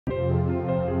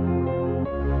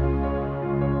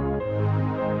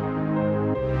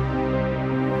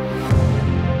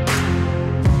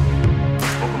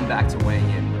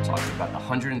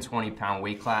120-pound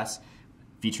weight class,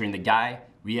 featuring the guy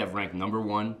we have ranked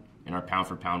 #1 in our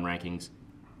pound-for-pound rankings,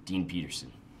 Dean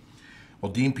Peterson.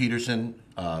 Well, Dean Peterson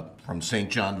from St.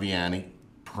 John Vianney,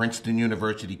 Princeton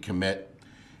University commit,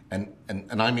 and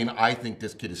I mean, I think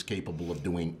this kid is capable of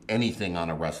doing anything on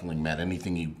a wrestling mat,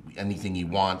 anything he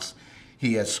wants.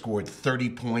 He has scored 30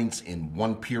 points in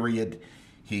one period.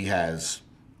 He has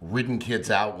ridden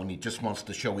kids out when he just wants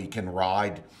to show he can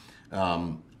ride.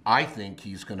 I think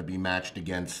he's going to be matched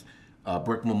against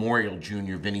Brick Memorial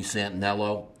Junior Vinny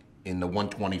Santaniello in the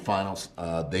 120 finals.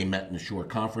 They met in the Shore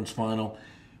Conference final.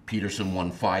 Peterson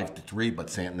won 5-3, but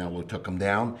Santaniello took him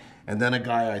down. And then a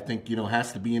guy I think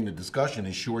has to be in the discussion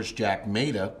is Shore's Jack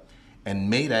Maida, and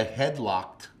Maida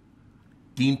headlocked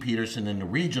Dean Peterson in the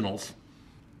regionals,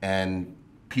 and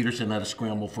Peterson had to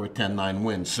scramble for a 10-9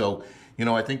 win. So,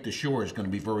 I think the Shore is going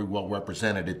to be very well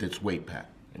represented at this weight pack.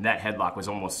 And that headlock was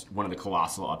almost one of the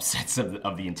colossal upsets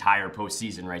of the entire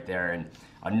postseason right there. And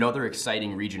another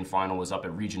exciting region final was up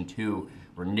at Region 2,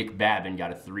 where Nick Babin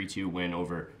got a 3-2 win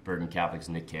over Bergen Catholic's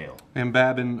Nick Kale. And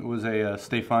Babin was a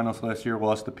state finalist last year,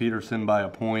 lost to Peterson by a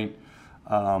point.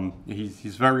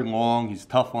 He's very long, he's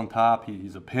tough on top,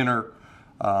 he's a pinner,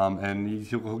 and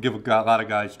he'll give a lot of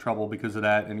guys trouble because of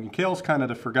that. And Kale's kind of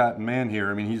the forgotten man here.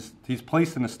 I mean, he's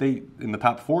placed in the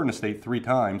top 4 in the state 3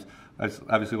 times.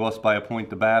 Obviously lost by a point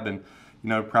to Babin.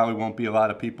 Probably won't be a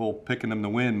lot of people picking him to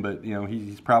win, but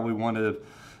he's probably one of,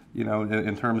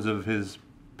 in terms of his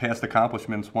past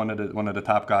accomplishments, one of the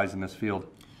top guys in this field.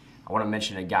 I want to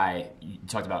mention a guy, you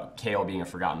talked about Kale being a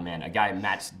forgotten man, a guy,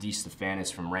 Matt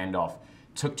DeStefanis from Randolph,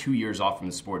 took 2 years off from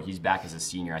the sport. He's back as a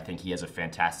senior. I think he has a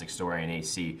fantastic story in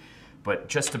AC. But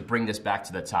just to bring this back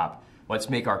to the top, let's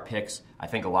make our picks. I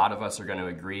think a lot of us are going to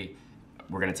agree.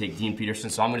 We're going to take Dean Peterson,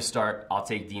 so I'm going to start. I'll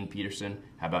take Dean Peterson.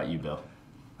 How about you, Bill?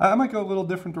 I might go a little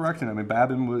different direction. I mean,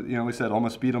 Babin, we said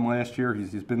almost beat him last year.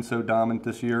 He's been so dominant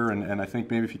this year, and I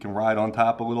think maybe if he can ride on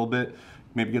top a little bit,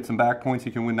 maybe get some back points,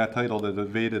 he can win that title that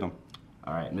evaded him.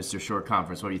 All right, Mr. Short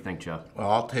Conference, what do you think, Joe? Well,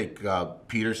 I'll take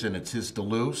Peterson. It's his to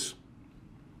lose.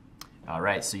 All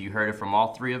right, so you heard it from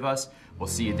all 3 of us. We'll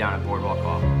see you down at Boardwalk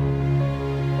Hall.